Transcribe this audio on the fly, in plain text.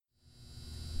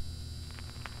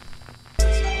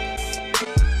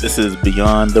This is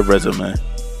Beyond the Resume.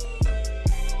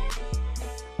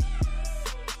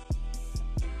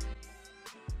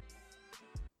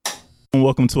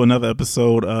 Welcome to another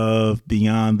episode of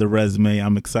Beyond the Resume.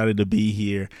 I'm excited to be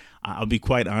here. I'll be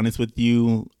quite honest with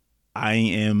you. I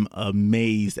am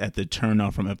amazed at the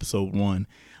turnout from episode 1.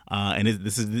 And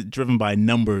this is driven by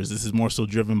numbers. This is more so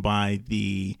driven by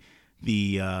the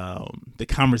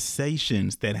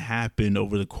conversations that happened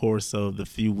over the course of the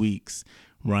few weeks,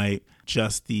 right?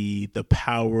 Just the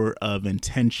power of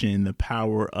intention, the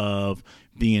power of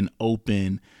being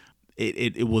open.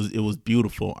 It was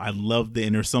beautiful. I loved it.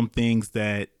 And there's some things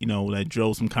that, that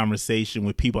drove some conversation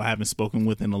with people I haven't spoken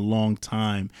with in a long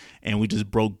time. And we just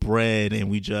broke bread and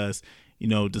we just,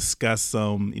 discussed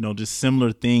some, just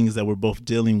similar things that we're both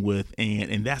dealing with.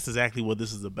 And that's exactly what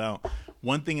this is about.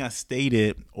 One thing I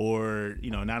stated, or,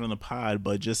 not on the pod,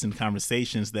 but just in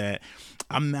conversations, that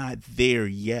I'm not there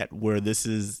yet where this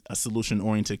is a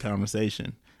solution-oriented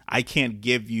conversation. I can't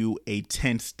give you a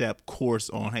 10-step course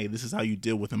on, hey, this is how you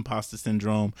deal with imposter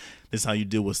syndrome. This is how you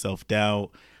deal with self-doubt.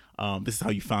 This is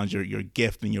how you found your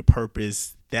gift and your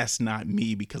purpose. That's not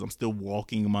me, because I'm still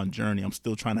walking my journey. I'm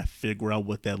still trying to figure out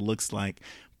what that looks like.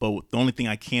 But the only thing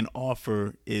I can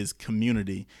offer is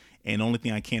community. And the only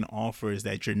thing I can offer is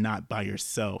that you're not by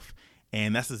yourself.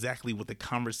 And that's exactly what the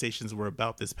conversations were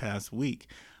about this past week.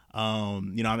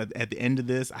 I'm at the end of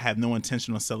this, I have no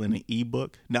intention of selling an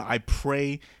ebook. Now, I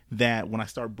pray that when I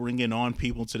start bringing on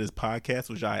people to this podcast,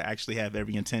 which I actually have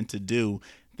every intent to do,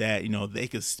 that, they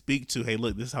could speak to, hey,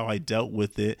 look, this is how I dealt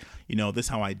with it. This is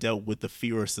how I dealt with the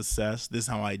fear of success. This is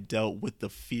how I dealt with the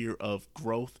fear of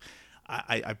growth.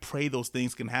 I pray those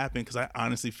things can happen, because I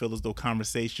honestly feel as though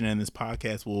conversation and this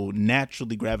podcast will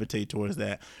naturally gravitate towards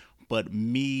that. But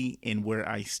me and where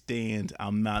I stand,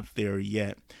 I'm not there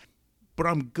yet. But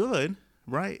I'm good,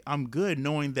 right? I'm good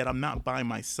knowing that I'm not by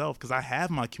myself, because I have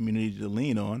my community to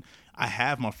lean on. I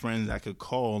have my friends I could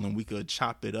call and we could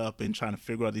chop it up and try to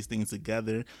figure out these things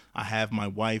together. I have my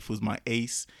wife, who's my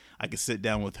ace. I could sit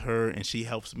down with her and she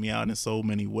helps me out in so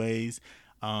many ways.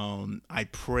 I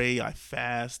pray, I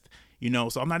fast,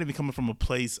 so I'm not even coming from a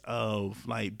place of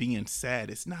like being sad.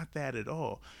 It's not that at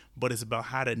all, but it's about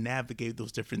how to navigate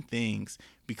those different things,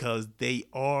 because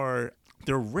they're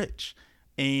rich.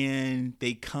 And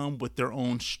they come with their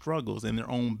own struggles and their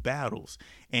own battles.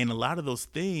 And a lot of those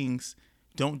things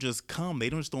don't just come, they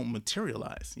don't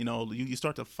materialize. You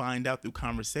start to find out through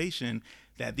conversation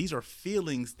that these are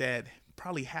feelings that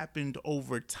probably happened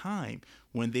over time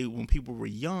when people were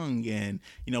young, and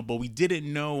but we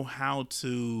didn't know how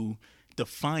to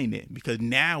define it, because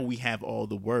now we have all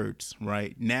the words,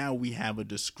 right? Now we have a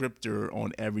descriptor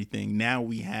on everything. Now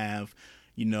we have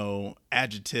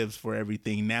adjectives for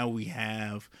everything. Now we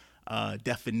have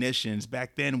definitions.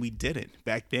 Back then we didn't.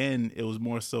 Back then it was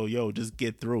more so, just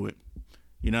get through it.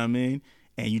 You know what I mean?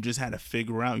 And you just had to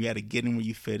figure out, you had to get in where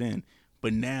you fit in.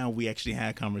 But now we actually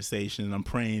had conversations, and I'm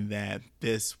praying that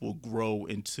this will grow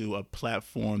into a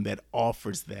platform that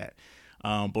offers that.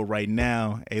 But right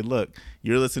now, hey, look,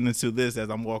 you're listening to this as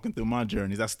I'm walking through my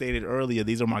journeys. I stated earlier,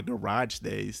 these are my garage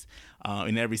days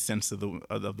in every sense of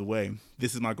the way.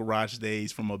 This is my garage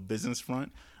days from a business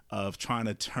front of trying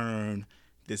to turn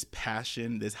this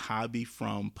passion, this hobby,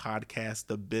 from podcast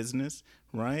to business,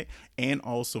 right? And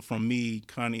also from me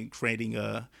kind of creating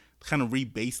a kind of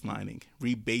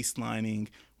rebaselining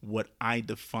what I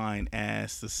define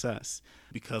as success,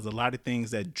 because a lot of things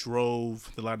that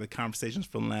drove a lot of the conversations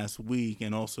from last week,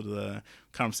 and also the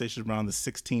conversations around the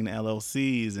 16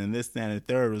 LLCs and this, that, and the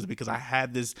third, was because I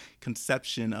had this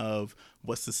conception of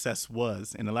what success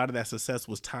was. And a lot of that success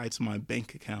was tied to my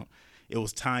bank account. It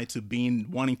was tied to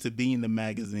wanting to be in the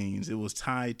magazines. It was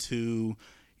tied to,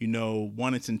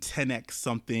 wanting to 10x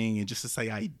something and just to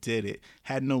say I did it.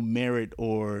 Had no merit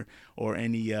or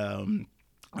any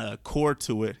core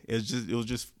to it. It was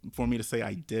just for me to say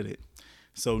I did it.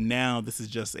 So now this is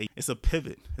just it's a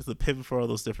pivot. It's a pivot for all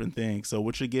those different things. So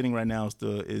what you're getting right now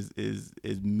is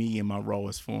me in my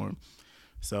rawest form.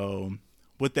 So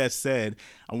with that said,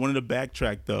 I wanted to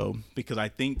backtrack though, because I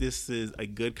think this is a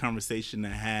good conversation to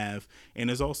have. And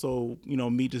there's also,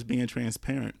 me just being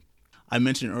transparent. I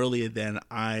mentioned earlier that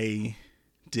I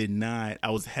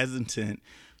was hesitant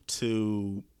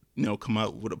to, come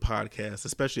out with a podcast,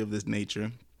 especially of this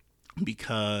nature,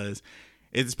 because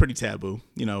it's pretty taboo.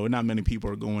 Not many people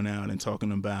are going out and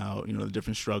talking about, the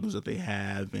different struggles that they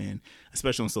have, and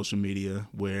especially on social media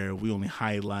where we only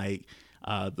highlight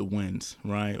the wins,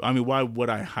 right? I mean, why would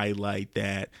I highlight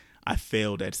that I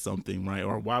failed at something, right?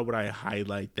 Or why would I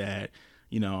highlight that,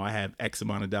 I have X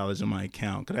amount of dollars in my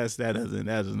account? Because that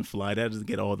doesn't fly. That doesn't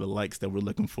get all the likes that we're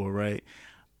looking for, right?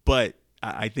 But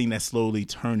I think that's slowly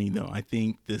turning, though. I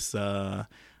think this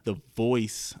the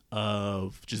voice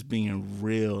of just being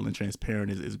real and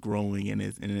transparent is growing and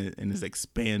is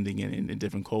expanding in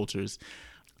different cultures.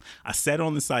 I sat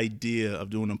on this idea of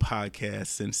doing a podcast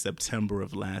since September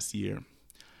of last year,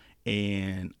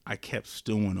 and I kept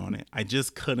stewing on it. I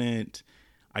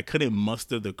couldn't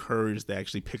muster the courage to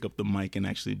actually pick up the mic and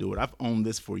actually do it. I've owned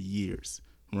this for years,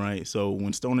 right? So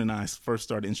when Stone and I first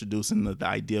started introducing the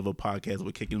idea of a podcast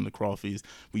with Kicking in the Crawfies,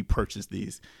 we purchased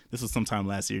these. This was sometime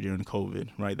last year during COVID,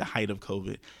 right? The height of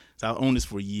COVID. So I've owned this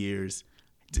for years.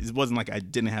 It wasn't like I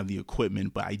didn't have the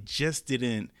equipment, but I just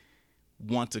didn't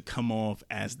want to come off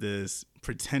as this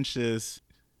pretentious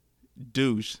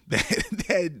douche that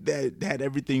had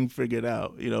everything figured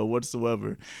out,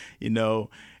 whatsoever, and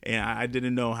I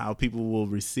didn't know how people will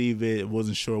receive it. I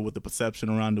wasn't sure what the perception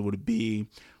around it would be,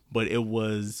 but it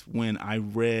was when I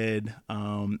read,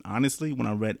 honestly, when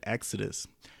I read Exodus.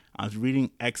 I was reading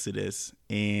Exodus,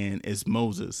 and it's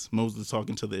Moses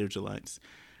talking to the Israelites,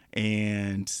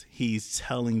 and he's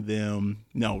telling them,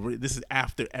 no, this is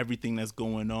after everything that's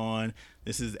going on.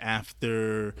 This is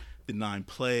after the 9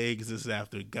 plagues. This is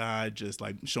after God just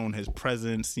like showing his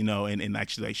presence, and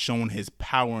actually like showing his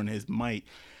power and his might.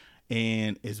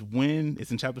 And it's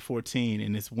in chapter 14,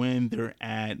 and it's when they're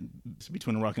it's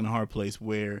between a rock and a hard place,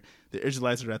 where the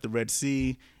Israelites are at the Red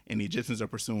Sea and the Egyptians are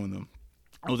pursuing them.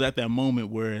 I was at that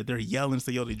moment where they're yelling,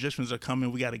 say, yo, the Egyptians are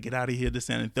coming. We got to get out of here, this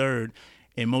and the third.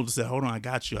 And Moses said, hold on, I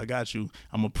got you. I'm going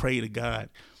to pray to God.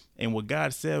 And what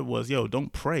God said was, yo,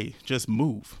 don't pray, just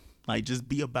move. Like, just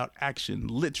be about action.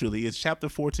 Literally, it's chapter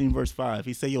 14, verse 5.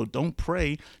 He said, yo, don't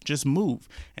pray, just move.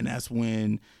 And that's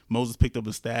when Moses picked up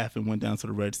his staff and went down to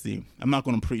the Red Sea. I'm not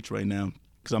going to preach right now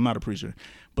because I'm not a preacher.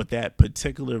 But that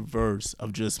particular verse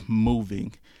of just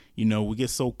moving, we get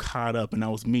so caught up, and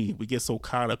that was me. We get so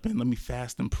caught up in let me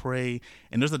fast and pray.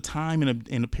 And there's a time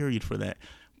and a period for that.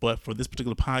 But for this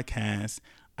particular podcast,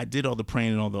 I did all the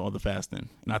praying and all the fasting.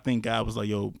 And I think God was like,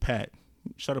 yo, Pat,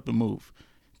 shut up and move.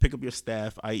 Pick up your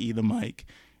staff, i.e. the mic,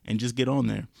 and just get on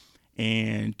there.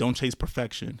 And don't chase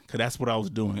perfection, because that's what I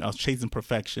was doing. I was chasing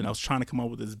perfection. I was trying to come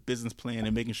up with this business plan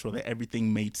and making sure that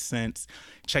everything made sense,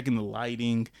 checking the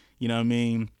lighting,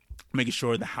 making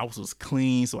sure the house was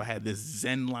clean. So I had this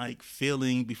Zen-like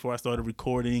feeling before I started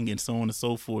recording and so on and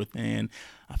so forth. And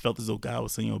I felt as though God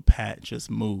was saying, yo, Pat,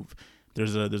 just move.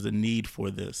 There's a need for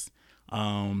this.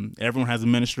 Everyone has a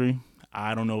ministry.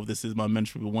 I don't know if this is my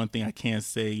ministry, but one thing I can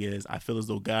say is I feel as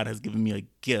though God has given me a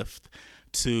gift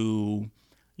to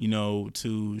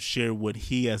share what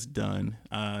he has done,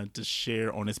 to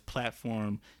share on his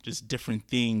platform, just different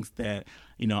things that,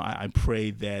 I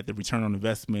pray that the return on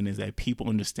investment is that people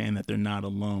understand that they're not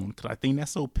alone. Because I think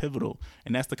that's so pivotal.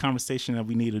 And that's the conversation that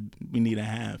we need to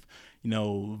have.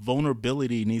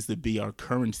 Vulnerability needs to be our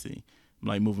currency.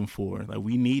 Like moving forward, like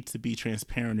we need to be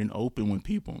transparent and open with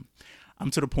people. I'm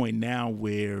to the point now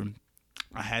where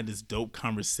I had this dope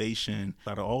conversation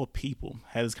out of all people.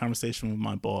 I had this conversation with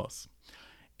my boss,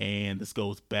 and this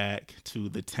goes back to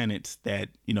the tenets that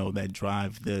that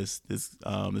drive this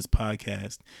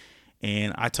podcast.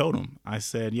 And I told him, I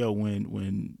said, yo,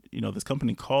 when this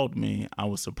company called me, I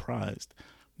was surprised.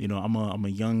 I'm a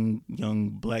young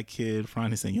black kid, trying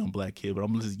to say young black kid, but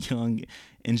I'm this young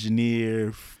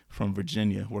engineer from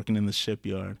Virginia working in the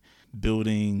shipyard,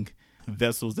 building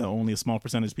vessels that only a small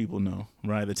percentage of people know,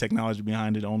 right? The technology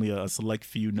behind it, only a select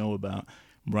few know about,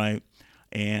 right?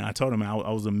 And I told him I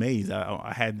was amazed.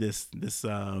 I had this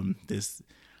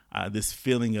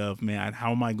feeling of, man,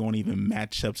 how am I going to even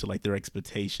match up to like their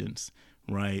expectations?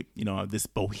 Right. This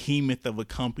behemoth of a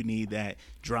company that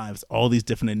drives all these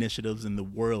different initiatives in the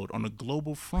world on a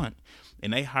global front.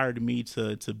 And they hired me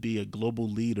to be a global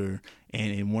leader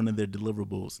and in one of their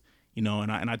deliverables, and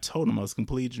I told him I was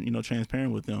completely,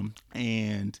 transparent with him.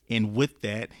 And with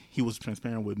that, he was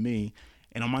transparent with me.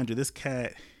 And mind you, this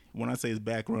cat, when I say his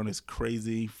background is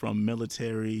crazy, from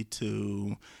military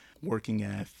to working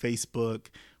at Facebook,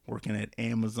 working at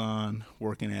Amazon,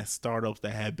 working at startups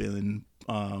that have been,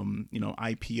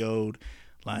 IPO'd,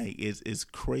 like it's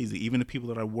crazy. Even the people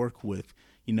that I work with,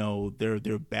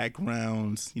 their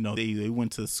backgrounds, they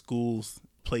went to schools,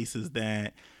 places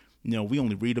that, we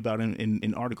only read about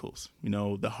in articles, the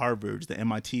Harvards, the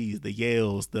MITs, the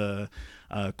Yales, the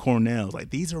Cornells.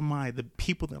 Like these are the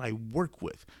people that I work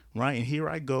with, right? And here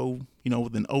I go,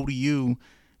 with an ODU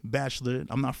bachelor.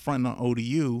 I'm not fronting on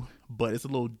ODU, but it's a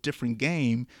little different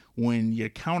game when your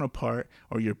counterpart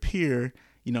or your peer,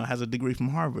 has a degree from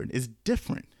Harvard. It's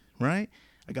different, right?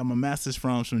 I got my master's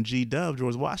from GW,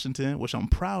 George Washington, which I'm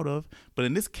proud of, but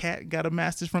then this cat got a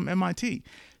master's from MIT.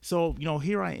 So,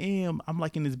 here I am. I'm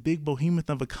like in this big behemoth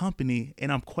of a company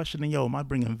and I'm questioning, yo, am I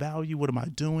bringing value? What am I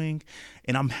doing?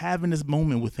 And I'm having this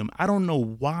moment with him. I don't know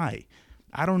why.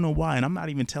 I don't know why. And I'm not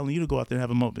even telling you to go out there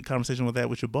and have a conversation with that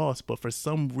with your boss. But for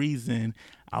some reason,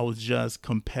 I was just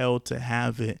compelled to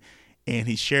have it. And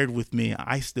he shared with me,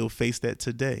 I still face that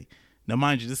today. Now,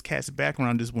 mind you, this cat's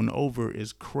background just went over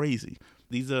is crazy.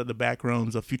 These are the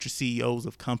backgrounds of future CEOs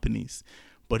of companies.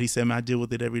 But he said, man, I deal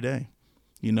with it every day,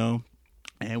 you know?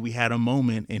 And we had a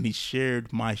moment and he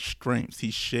shared my strengths. He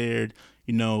shared,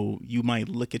 you might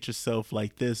look at yourself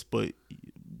like this, but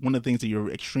one of the things that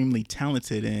you're extremely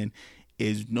talented in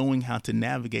is knowing how to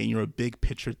navigate. You're a big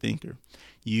picture thinker.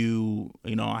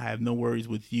 I have no worries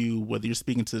with you, whether you're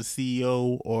speaking to the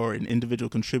CEO or an individual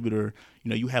contributor,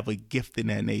 you have a gift in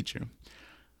that nature.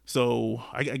 So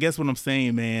I guess what I'm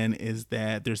saying, man, is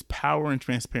that there's power in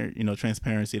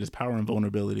transparency. There's power in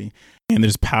vulnerability, and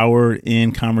there's power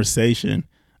in conversation.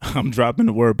 I'm dropping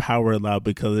the word power a lot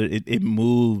because it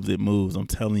moves. It moves. I'm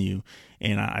telling you.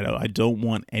 And I don't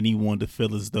want anyone to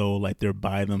feel as though like they're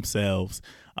by themselves.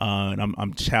 And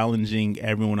I'm challenging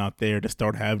everyone out there to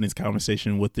start having this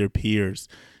conversation with their peers,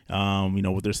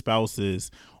 with their spouses,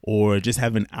 or just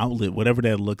have an outlet, whatever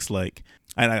that looks like.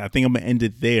 And I think I'm gonna end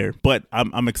it there, but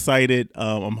I'm excited.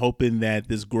 I'm hoping that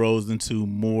this grows into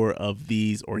more of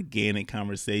these organic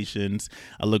conversations.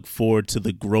 I look forward to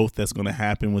the growth that's going to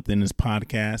happen within this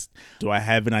podcast. Do I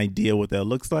have an idea what that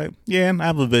looks like? Yeah, I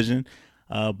have a vision,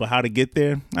 but how to get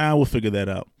there, we'll figure that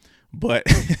out. But,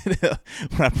 but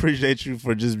I appreciate you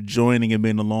for just joining and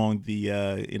being along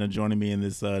joining me in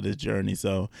this journey.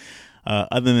 So,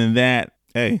 other than that,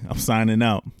 hey, I'm signing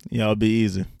out. Y'all be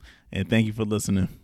easy, and thank you for listening.